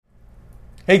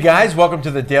Hey guys, welcome to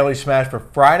the Daily Smash for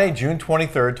Friday, June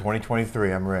 23rd,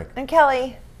 2023. I'm Rick. And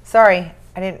Kelly. Sorry,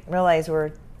 I didn't realize we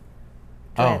were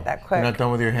doing it that quick. You're not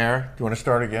done with your hair? Do you want to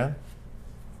start again?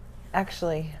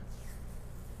 Actually,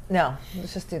 no.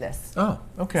 Let's just do this. Oh,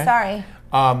 okay. Sorry.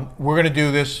 We're going to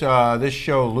do this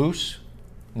show loose,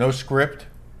 no script.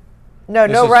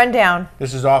 No rundown.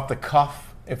 This is off the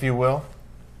cuff, if you will.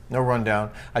 No rundown.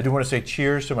 I do want to say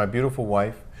cheers to my beautiful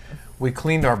wife. We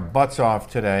cleaned our butts off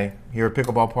today here at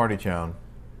Pickleball Party Town.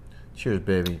 Cheers,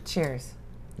 baby. Cheers.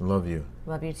 Love you.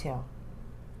 Love you too.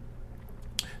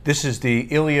 This is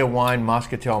the Ilia Wine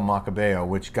Moscatel Macabeo,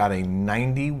 which got a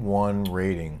 91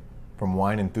 rating from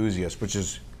Wine Enthusiast, which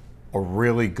is a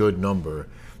really good number.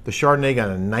 The Chardonnay got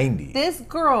a 90. This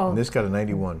girl And this got a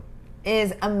 91.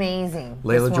 is amazing.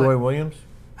 Layla Joy Williams?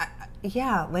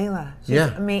 Yeah, Layla. She's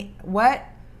Yeah. What?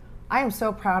 I am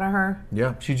so proud of her.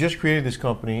 Yeah, she just created this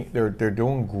company. They're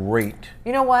doing great.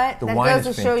 You know what? The that wine goes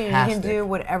is to show you can fantastic. do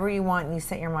whatever you want and you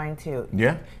set your mind to.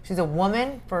 Yeah. She's a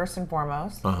woman, first and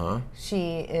foremost. Uh-huh.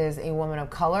 She is a woman of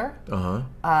color.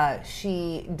 Uh-huh.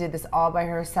 She did this all by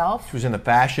herself. She was in the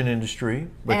fashion industry,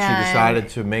 but she decided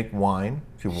to make wine.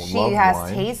 She has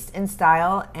wine. taste and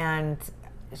style, and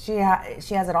she has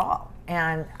it all.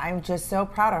 And I'm just so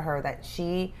proud of her that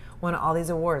she won all these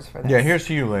awards for this. Yeah, here's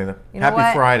to you, Layla. You know Happy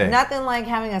what? Friday. Nothing like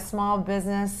having a small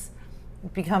business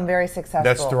become very successful.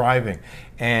 That's thriving.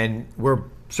 And we're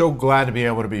so glad to be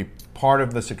able to be part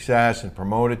of the success and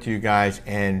promote it to you guys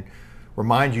and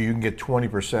remind you can get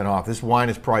 20% off. This wine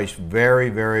is priced very,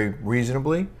 very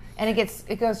reasonably. And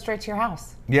it goes straight to your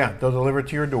house. Yeah, they'll deliver it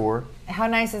to your door. How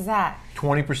nice is that?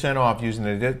 20% off using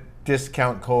the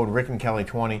discount code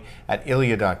RickandKelly20 at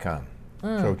Ilia.com.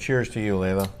 So cheers to you,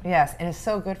 Layla. Yes, and it's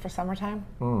so good for summertime.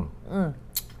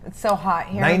 It's so hot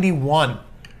here. 91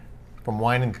 from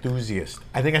Wine Enthusiast.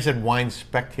 I think I said Wine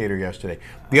Spectator yesterday.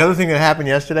 The other thing that happened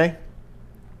yesterday,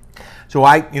 so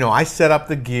I set up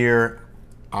the gear,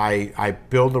 I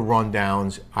build the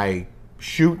rundowns, I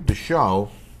shoot the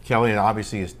show. Kelly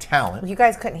obviously is talent. You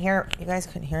guys couldn't hear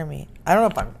me. I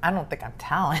don't think I'm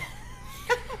talent.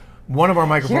 One of our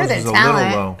microphones is a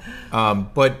little low.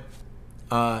 But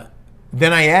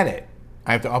then I edit.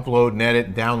 I have to upload and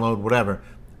edit, download, whatever.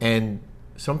 And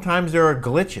sometimes there are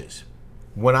glitches.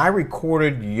 When I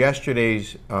recorded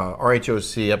yesterday's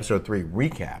RHOC Episode 3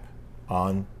 recap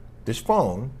on this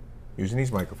phone, using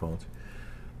these microphones,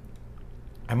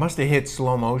 I must have hit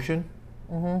slow motion.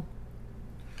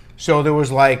 So there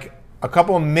was like a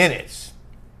couple of minutes,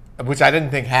 which I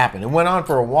didn't think happened. It went on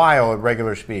for a while at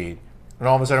regular speed. And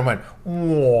all of a sudden I went,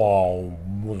 whoa.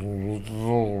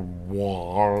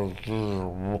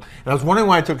 And I was wondering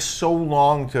why it took so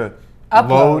long to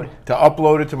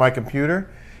upload it to my computer.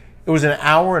 It was an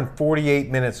hour and 48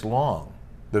 minutes long,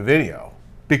 the video,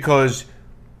 because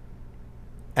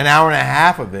an hour and a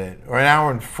half of it, or an hour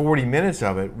and 40 minutes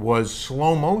of it, was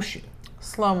slow motion.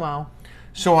 Slow-mo.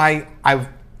 So I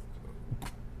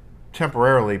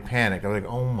temporarily panicked. I was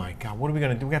like, oh my God, what are we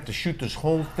going to do? We have to shoot this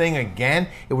whole thing again?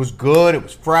 It was good. It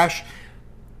was fresh.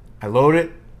 I load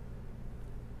it.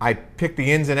 I pick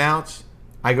the ins and outs.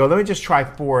 I go, let me just try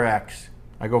 4X.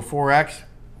 I go 4X.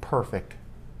 Perfect.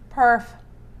 Perf.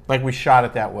 Like we shot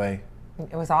it that way.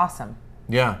 It was awesome.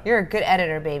 Yeah. You're a good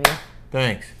editor, baby.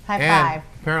 Thanks. High and five.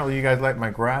 Apparently you guys like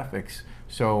my graphics.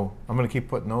 So I'm going to keep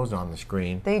putting those on the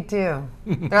screen. They do.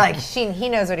 They're like, he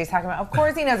knows what he's talking about. Of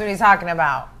course he knows what he's talking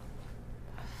about.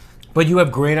 But you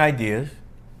have great ideas,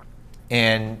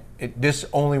 and this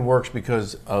only works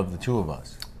because of the two of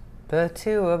us. The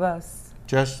two of us.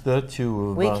 Just the two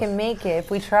of us. We can make it if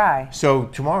we try. So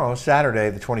tomorrow, Saturday,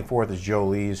 the 24th, is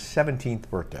Jolie's 17th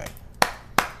birthday.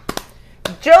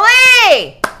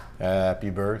 Jolie! Happy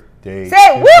birthday.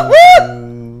 Say woo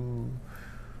woo!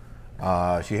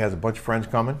 She has a bunch of friends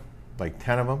coming, like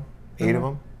 10 of them, 8 of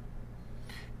them.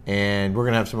 And we're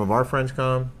going to have some of our friends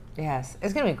come. Yes,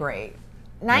 it's going to be great.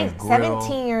 Grill,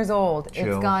 17 years old. chill.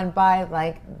 It's gone by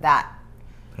like that.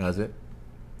 Has it?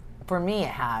 For me, it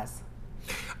has.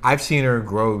 I've seen her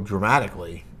grow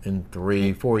dramatically in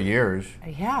 3-4 years.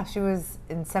 Yeah, she was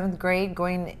in 7th grade,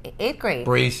 going 8th grade.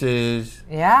 Braces.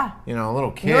 Yeah. You know, a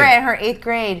little kid. You were in her 8th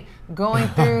grade, going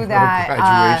through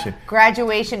that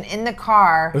graduation in the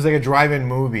car. It was like a drive-in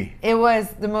movie. It was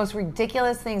the most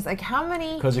ridiculous things. Like how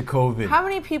many? Because of COVID. How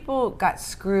many people got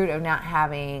screwed of not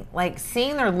having, like,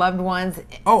 seeing their loved ones?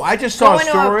 Oh, I just saw a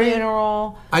story. Going to a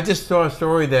funeral. I just saw a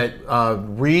story that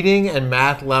reading and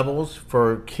math levels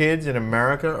for kids in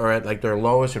America are at like their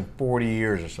lowest in 40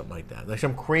 years or something like that. Like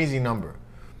some crazy number.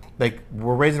 Like,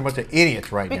 we're raising a bunch of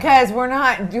idiots right now. Because we're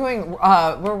not doing,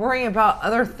 we're worrying about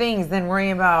other things than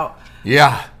worrying about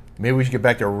Yeah. Maybe we should get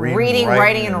back to reading,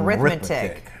 writing, and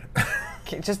arithmetic.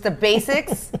 Just the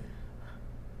basics.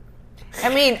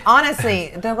 I mean,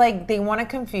 honestly, they want to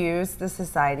confuse the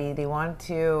society. They want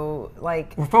to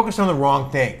We're focused on the wrong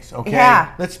things. Okay.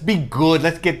 Yeah. Let's be good.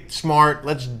 Let's get smart.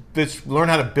 Let's learn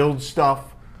how to build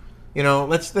stuff.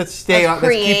 Let's stay on.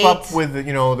 Let's keep up with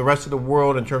the rest of the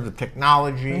world in terms of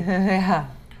technology. Yeah.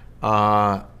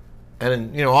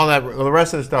 And all that. The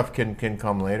rest of the stuff can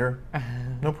come later.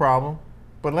 No problem.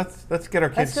 But let's get our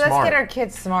kids smart. Let's get our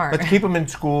kids smart. Let's keep them in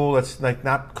school. Let's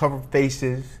not cover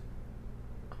faces,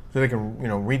 so they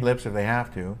can read lips if they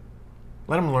have to.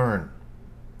 Let them learn.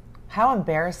 How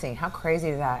embarrassing! How crazy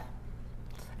is that?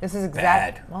 This is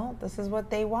Bad. Well, this is what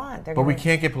they want. But we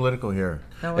can't get political here.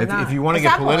 No, we're not. If you want to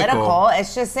get political,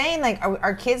 it's just saying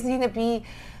our kids need to be.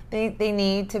 They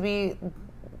need to be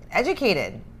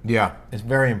educated. Yeah, it's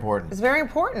very important. It's very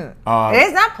important. It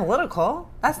is not political.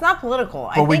 That's not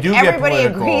political. But I think everybody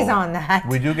agrees on that.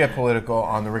 We do get political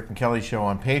on the Rick and Kelly Show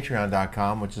on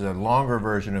Patreon.com, which is a longer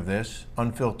version of this,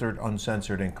 unfiltered,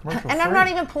 uncensored, and commercial-free. And I'm not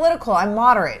even political. I'm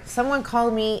moderate. Someone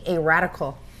called me a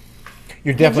radical.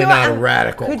 You're definitely not a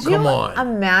radical. Could you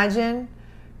imagine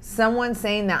someone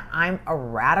saying that I'm a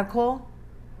radical?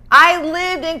 I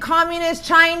lived in communist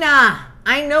China.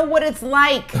 I know what it's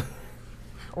like.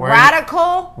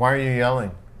 Radical? Why are you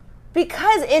yelling?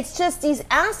 Because it's just these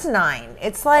asinine.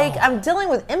 It's like I'm dealing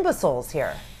with imbeciles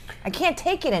here. I can't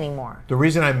take it anymore. The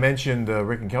reason I mentioned the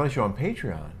Rick and Kelly Show on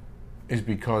Patreon is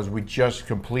because we just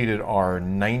completed our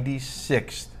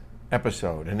 96th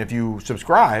episode. And if you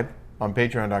subscribe on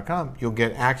patreon.com, you'll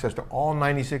get access to all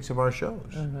 96 of our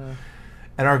shows. Mm-hmm.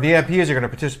 And our VIPs are going to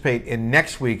participate in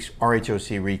next week's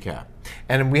RHOC recap.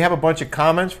 And we have a bunch of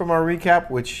comments from our recap,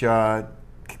 which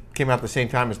came out at the same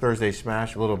time as Thursday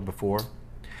Smash, a little before.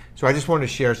 So I just wanted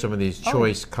to share some of these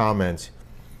choice comments.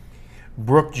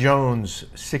 Brooke Jones,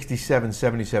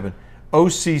 6777.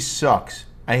 OC sucks.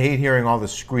 I hate hearing all the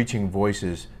screeching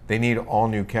voices. They need all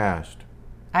new cast.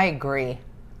 I agree.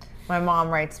 My mom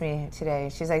writes me today.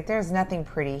 She's like, there's nothing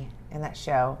pretty in that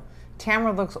show.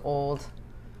 Tamara looks old.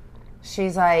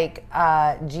 She's like,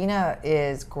 Gina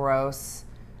is gross.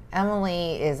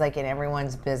 Emily is like in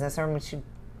everyone's business. Or she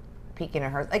peeking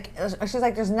at her. She's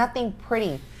like, there's nothing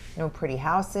pretty. No pretty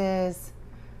houses.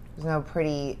 There's no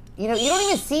pretty. You don't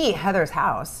even see Heather's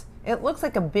house. It looks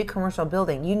like a big commercial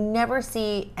building. You never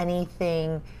see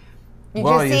anything. You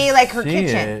just see her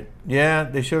kitchen. It. Yeah,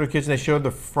 they showed her kitchen. They showed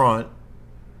the front.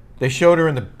 They showed her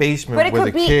in the basement with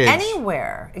the kids. But it could be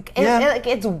anywhere.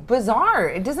 It's bizarre.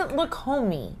 It doesn't look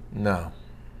homey. No.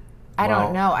 I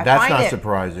don't know. That's not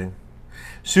surprising.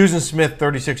 Susan Smith,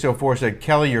 3604, said,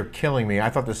 Kelly, you're killing me. I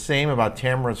thought the same about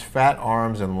Tamara's fat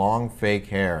arms and long fake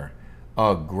hair.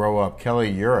 Ugh, grow up.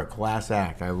 Kelly, you're a class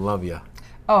act. I love you.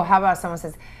 Oh, how about someone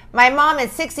says, my mom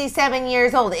is 67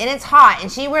 years old and it's hot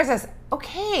and she wears this.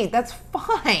 Okay, that's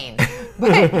fine.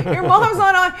 But your mom is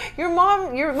not on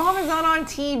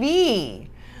TV.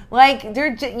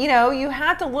 You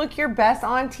have to look your best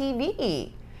on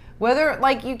TV. Whether,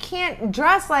 you can't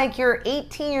dress like you're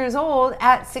 18 years old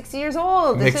at 60 years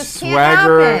old. This just can't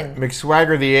happen.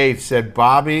 McSwagger the 8th said,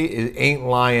 Bobby ain't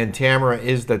lying. Tamara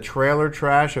is the trailer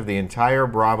trash of the entire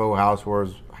Bravo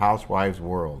Housewives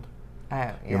world.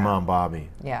 Yeah. Your mom, Bobby.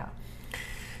 Yeah.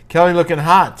 Kelly looking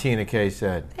hot, Tina K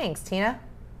said. Thanks, Tina.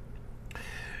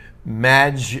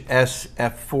 Madge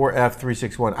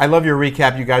SF4F361. I love your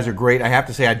recap. You guys are great. I have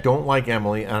to say, I don't like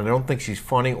Emily, and I don't think she's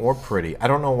funny or pretty. I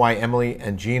don't know why Emily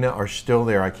and Gina are still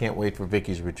there. I can't wait for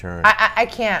Vicky's return. I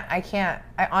can't.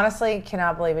 I honestly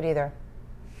cannot believe it either.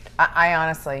 I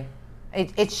honestly.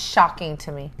 It's shocking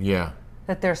to me. Yeah.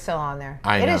 That they're still on there.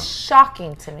 I know. It is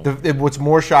shocking to me. What's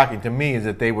more shocking to me is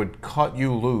that they would cut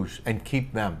you loose and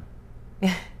keep them.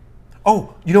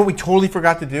 Oh, you know what we totally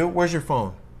forgot to do? Where's your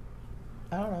phone?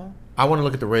 I don't know. I want to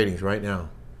look at the ratings right now.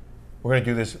 We're going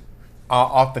to do this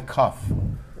off the cuff.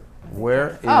 Where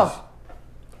is... Oh.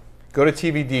 Go to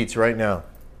TV Deets right now.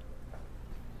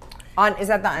 Is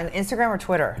that on Instagram or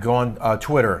Twitter? Go on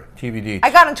Twitter, TV Deets. I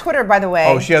got on Twitter, by the way.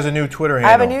 Oh, she has a new Twitter handle.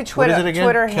 I have a new Twitter, what is it again?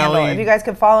 Twitter handle. If you guys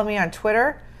can follow me on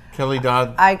Twitter. Kelly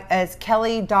Dodd. It's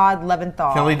Kelly Dodd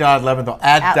Leventhal. Kelly Dodd Leventhal.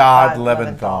 At Dodd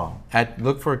Leventhal.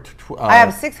 Look for... I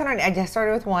have 600. I just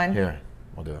started with one. Here,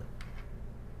 we'll do it.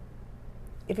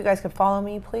 If you guys could follow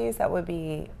me, please, that would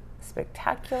be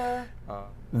spectacular.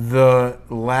 The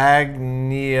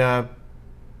Lagnia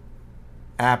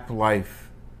App Life.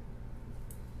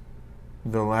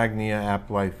 The Lagnia App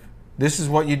Life. This is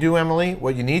what you do, Emily.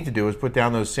 What you need to do is put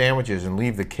down those sandwiches and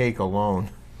leave the cake alone.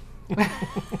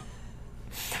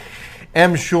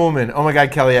 M. Schulman. Oh my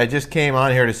God, Kelly, I just came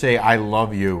on here to say I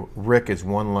love you. Rick is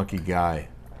one lucky guy.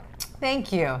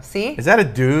 Thank you. See? Is that a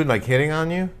dude like hitting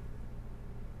on you?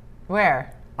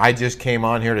 Where? I just came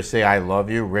on here to say I love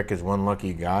you. Rick is one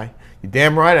lucky guy. You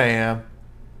damn right I am.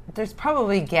 There's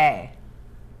probably gay.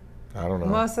 I don't know.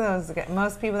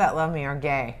 Most people that love me are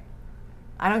gay.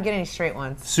 I don't get any straight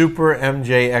ones. Super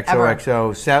MJ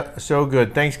XOXO. So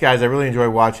good. Thanks, guys. I really enjoy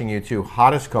watching you too.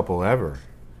 Hottest couple ever.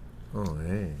 Oh,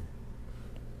 hey.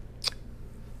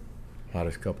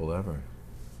 Hottest couple ever.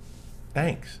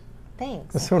 Thanks.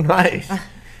 Thanks. That's so nice.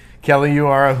 Kelly, you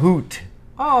are a hoot.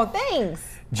 Oh,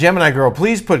 thanks. Gemini girl,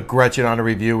 please put Gretchen on a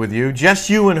review with you. Just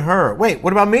you and her. Wait,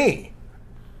 what about me?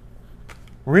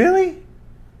 Really?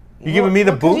 You giving me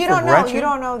the boot for Gretchen? You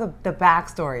don't know the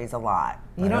backstories a lot.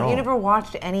 You never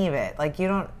watched any of it. Like, you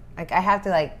don't, like, I have to,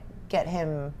 like, get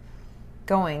him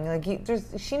going. Like,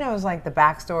 she knows, like, the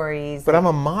backstories. But I'm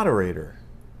a moderator.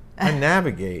 I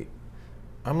navigate.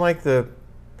 I'm like the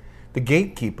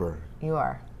gatekeeper. You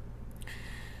are.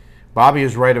 Bobby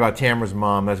is right about Tamara's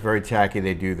mom. That's very tacky.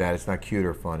 They do that. It's not cute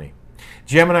or funny.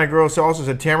 Gemini girl also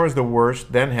said Tamara's the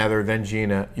worst, then Heather, then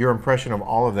Gina. Your impression of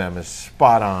all of them is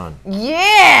spot on.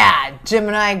 Yeah,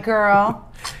 Gemini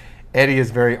girl. Eddie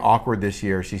is very awkward this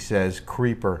year. She says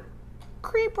creeper.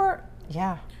 Creeper.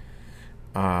 Yeah.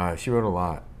 She wrote a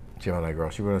lot, Gemini girl.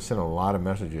 She sent a lot of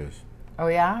messages. Oh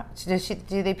yeah?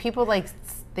 Do they people like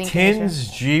think Tins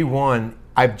G1.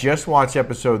 I've just watched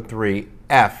episode 3.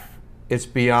 F. It's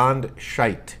beyond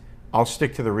shite. I'll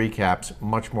stick to the recaps.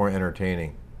 Much more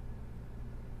entertaining.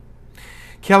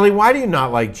 Kelly, why do you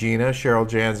not like Gina? Cheryl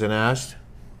Jansen asked.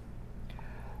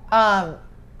 I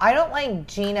don't like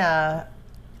Gina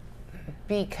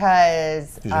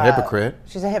because she's a hypocrite.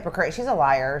 She's a hypocrite. She's a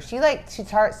liar. She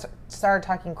started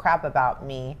talking crap about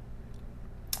me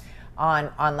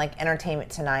on like Entertainment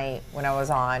Tonight when I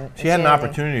was on. She had an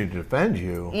opportunity to defend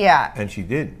you. Yeah. And she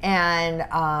didn't. And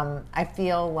I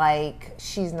feel like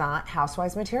she's not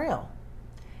Housewives material.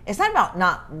 It's not about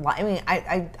I mean,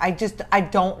 I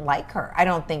don't like her. I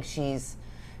don't think she's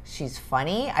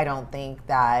funny. I don't think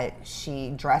that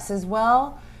she dresses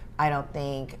well. I don't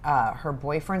think her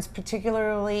boyfriend's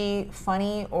particularly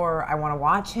funny, or I want to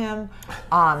watch him.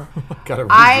 I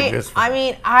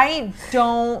mean, I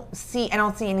don't see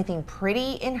anything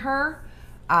pretty in her.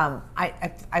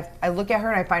 I look at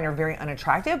her and I find her very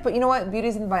unattractive. But you know what?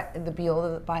 Beauty's in the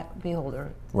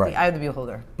beholder. Right. The eye of the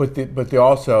beholder. But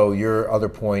also your other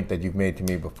point that you've made to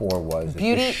me before was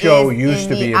beauty that the show is used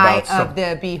to be about of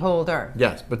the beholder.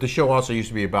 Yes, but the show also used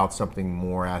to be about something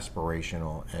more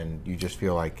aspirational, and you just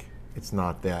feel like it's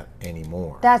not that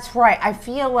anymore. That's right. I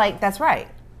feel like that's right.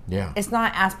 Yeah. It's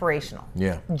not aspirational.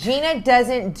 Yeah. Gina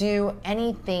doesn't do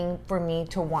anything for me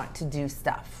to want to do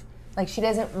stuff. Like, she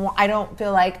doesn't I don't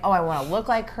feel like, oh, I want to look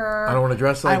like her. I don't want to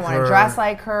dress like her. I don't want to dress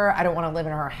like her. I don't want to live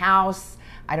in her house.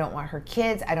 I don't want her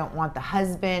kids. I don't want the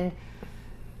husband.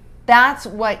 That's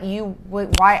why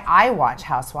I watch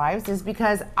Housewives, is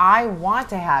because I want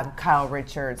to have Kyle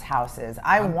Richards' houses.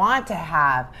 I want to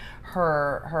have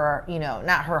her,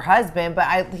 not her husband,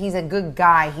 but he's a good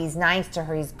guy. He's nice to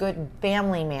her. He's a good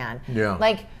family man. Yeah.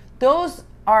 Like, those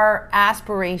are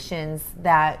aspirations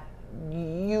that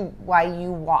why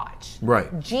you watch.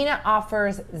 Right. Gina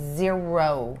offers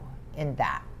zero in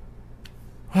that.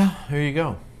 Well, here you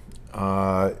go.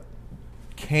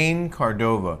 Kane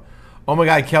Cardova. Oh my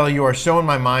God, Kelly, you are so in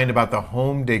my mind about the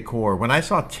home decor. When I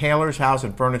saw Taylor's house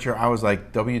and furniture, I was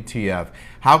like, WTF.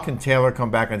 How can Taylor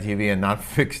come back on TV and not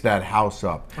fix that house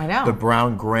up? I know. The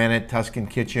brown granite Tuscan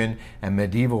kitchen and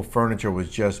medieval furniture was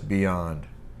just beyond.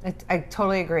 I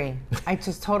totally agree. I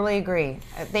just totally agree.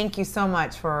 Thank you so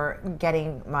much for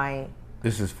getting my...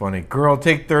 This is funny. Girl,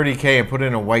 take $30K and put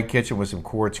in a white kitchen with some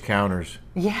quartz counters.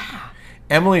 Yeah.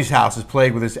 Emily's house is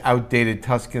plagued with this outdated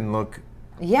Tuscan look.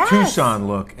 Yes. Tucson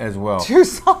look as well.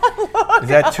 Tucson look. Is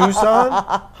that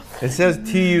Tucson? It says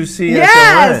Tucson.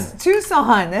 Yes,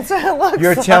 Tucson. That's what it looks like.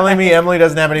 You're telling me Emily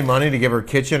doesn't have any money to give her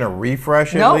kitchen a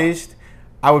refresh at least?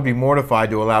 I would be mortified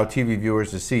to allow TV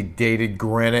viewers to see dated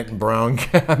granite and brown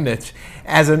cabinets.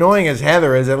 As annoying as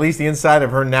Heather is, at least the inside of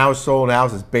her now sold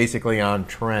house is basically on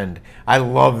trend. I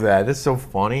love that. It's so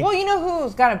funny. Well, you know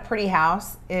who's got a pretty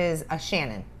house is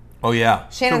Shannon. Oh, yeah.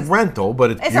 It's a rental,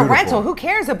 but it's beautiful. A rental. Who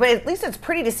cares? But at least it's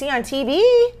pretty to see on TV.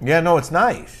 Yeah, no, it's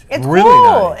nice. It's really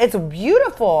cool. Nice. It's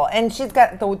beautiful. And she's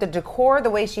got the decor,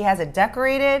 the way she has it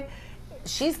decorated.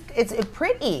 It's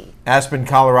pretty. Aspen,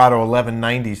 Colorado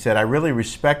 1190 said, I really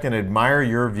respect and admire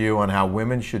your view on how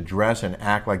women should dress and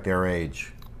act like their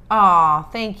age. Oh,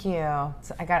 thank you.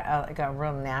 So I got a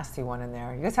real nasty one in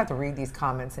there. You guys have to read these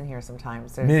comments in here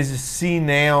sometimes. Ms. C.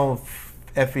 Nail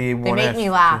FE1. They make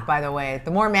me laugh, by the way. The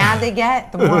more mad they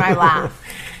get, the more I laugh.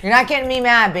 You're not getting me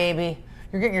mad, baby.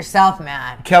 You're getting yourself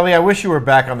mad. Kelly, I wish you were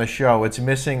back on the show. It's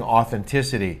missing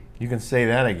authenticity. You can say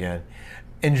that again.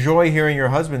 Enjoy hearing your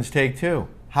husband's take, too.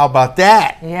 How about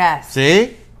that? Yes.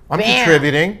 See? I'm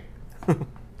contributing.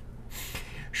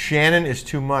 Shannon is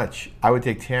too much. I would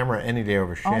take Tamara any day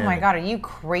over Shannon. Oh, my God. Are you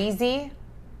crazy?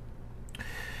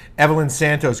 Evelyn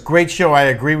Santos, great show. I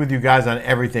agree with you guys on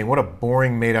everything. What a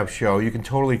boring, made-up show. You can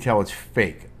totally tell it's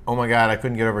fake. Oh, my God. I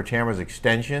couldn't get over Tamara's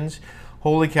extensions.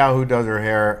 Holy cow, who does her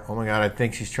hair? Oh, my God. I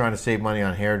think she's trying to save money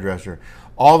on hairdresser.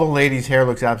 All the ladies' hair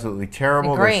looks absolutely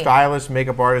terrible. Their stylist,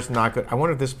 makeup artist, not good. I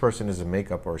wonder if this person is a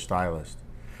makeup or a stylist.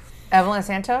 Evelyn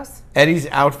Santos? Eddie's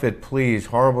outfit, please.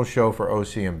 Horrible show for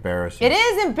OC. Embarrassing. It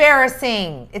is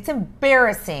embarrassing. It's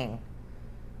embarrassing.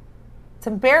 It's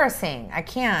embarrassing. I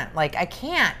can't. I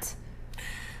can't.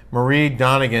 Marie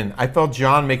Donegan. I felt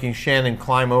John making Shannon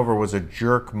climb over was a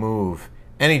jerk move.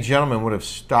 Any gentleman would have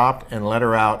stopped and let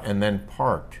her out and then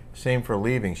parked. Same for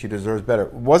leaving. She deserves better.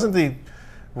 Wasn't the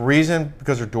reason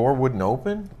because her door wouldn't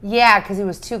open? Yeah, because he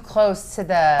was too close to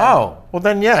the... Oh, well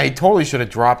then, yeah, he totally should have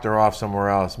dropped her off somewhere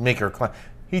else. Make her climb.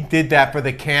 He did that for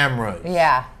the cameras.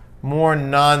 Yeah. More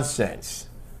nonsense.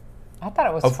 I thought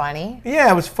it was funny. Yeah,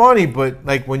 it was funny, but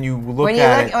when you look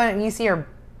at it... When you see her...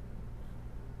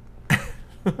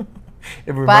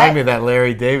 It reminded me of that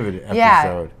Larry David episode.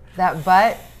 Yeah, that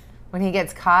butt, when he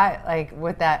gets caught,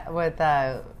 with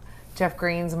Jeff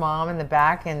Green's mom in the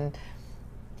back, and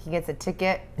he gets a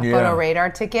ticket, photo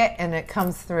radar ticket, and it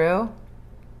comes through,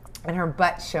 and her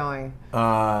butt showing.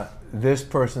 This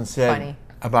person said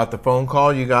about the phone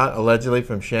call you got, allegedly,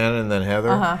 from Shannon and then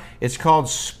Heather. It's called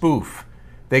spoof.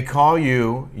 They call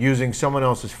you using someone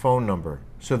else's phone number.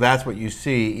 So that's what you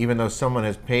see, even though someone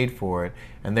has paid for it,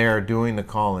 and they are doing the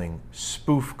calling.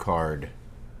 Spoof card.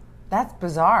 That's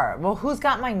bizarre. Well, who's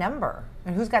got my number?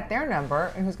 And who's got their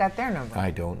number? And who's got their number? I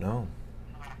don't know.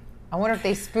 I wonder if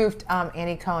they spoofed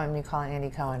Andy Cohen, me calling Andy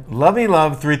Cohen. Lovey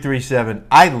Love 337.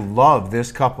 I love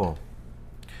this couple.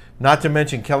 Not to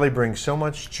mention Kelly brings so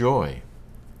much joy.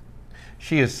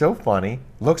 She is so funny.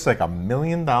 Looks like $1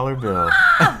 million bill.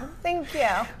 Thank you.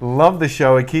 Love the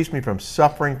show. It keeps me from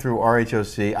suffering through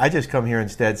RHOC. I just come here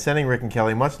instead. Sending Rick and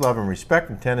Kelly much love and respect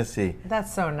from Tennessee.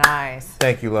 That's so nice.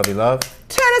 Thank you, Lovey Love.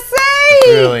 Tennessee! That's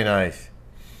really nice.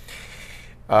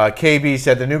 KB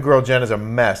said, the new girl Jen is a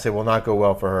mess. It will not go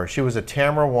well for her. She was a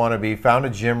Tamara wannabe, found a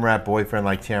gym rat boyfriend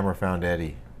like Tamara found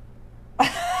Eddie.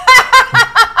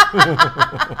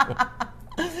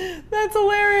 That's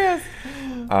hilarious.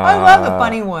 I love the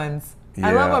funny ones. Yeah.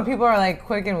 I love when people are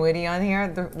quick and witty on here.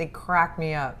 They crack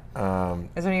me up.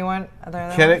 Is there anyone?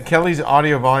 Kelly's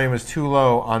audio volume is too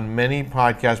low on many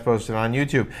podcasts posted on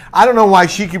YouTube. I don't know why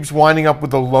she keeps winding up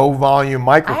with a low volume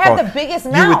microphone. I have the biggest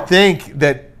mouth. You would think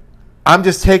that I'm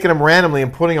just taking them randomly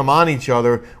and putting them on each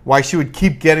other. Why she would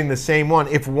keep getting the same one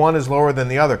if one is lower than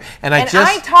the other? And I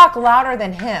talk louder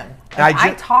than him.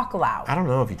 I talk loud. I don't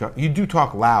know if you talk. You do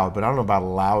talk loud, but I don't know about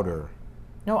louder.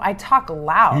 No, I talk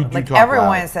loud. You do talk everyone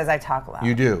loud. Says I talk loud.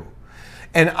 You do.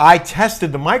 And I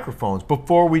tested the microphones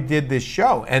before we did this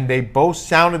show, and they both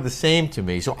sounded the same to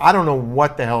me. So I don't know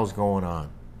what the hell's going on.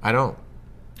 I don't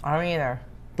either.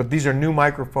 But these are new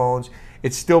microphones.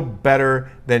 It's still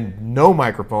better than no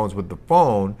microphones with the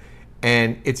phone,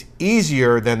 and it's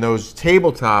easier than those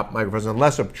tabletop microphones and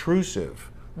less obtrusive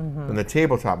than the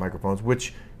tabletop microphones,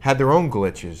 which had their own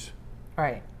glitches.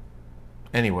 Right.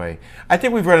 Anyway, I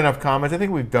think we've read enough comments. I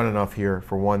think we've done enough here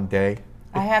for one day.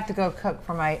 I have to go cook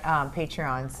for my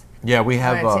Patreons. Yeah, we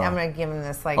have... I'm going to give them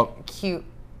this cute,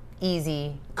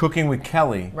 easy... Cooking with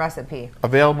Kelly. Recipe.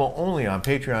 Available only on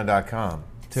patreon.com.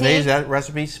 Today's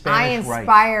recipe, Spanish rice. I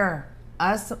inspire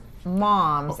us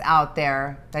moms out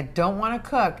there that don't want to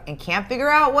cook and can't figure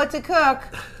out what to cook.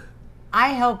 I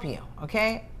help you,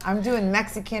 okay? I'm doing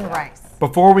Mexican rice.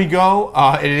 Before we go,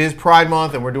 it is Pride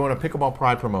Month, and we're doing a Pickleball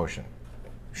Pride promotion.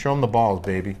 Show them the balls,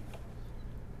 baby.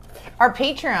 Our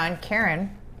Patreon,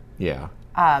 Karen, yeah,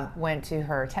 went to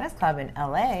her tennis club in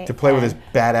LA to play with his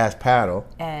badass paddle,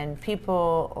 and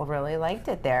people really liked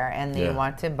it there, and they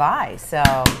want to buy. So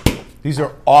these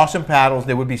are awesome paddles.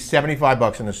 They would be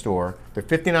 $75 in the store. They're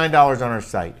 $59 on our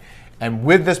site, and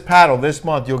with this paddle this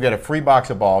month, you'll get a free box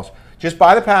of balls. Just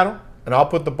buy the paddle, and I'll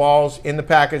put the balls in the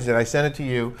package that I send it to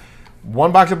you.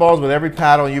 One box of balls with every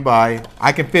paddle you buy.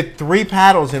 I can fit 3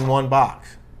 paddles in one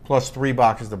box, plus 3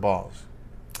 boxes of balls.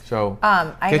 So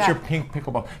get your pink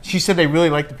pickleball. She said they really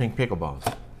like the pink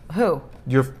pickleballs. Who?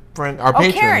 Your friend, our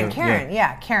patron.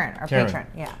 Karen, our patron,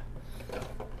 yeah.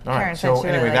 All right, so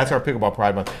anyway, that's our Pickleball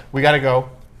Pride Month. We got to go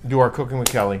do our Cooking with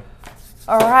Kelly.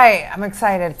 All right, I'm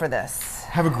excited for this.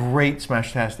 Have a great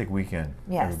Smashtastic weekend,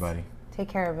 everybody. Take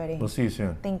care, everybody. We'll see you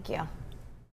soon. Thank you.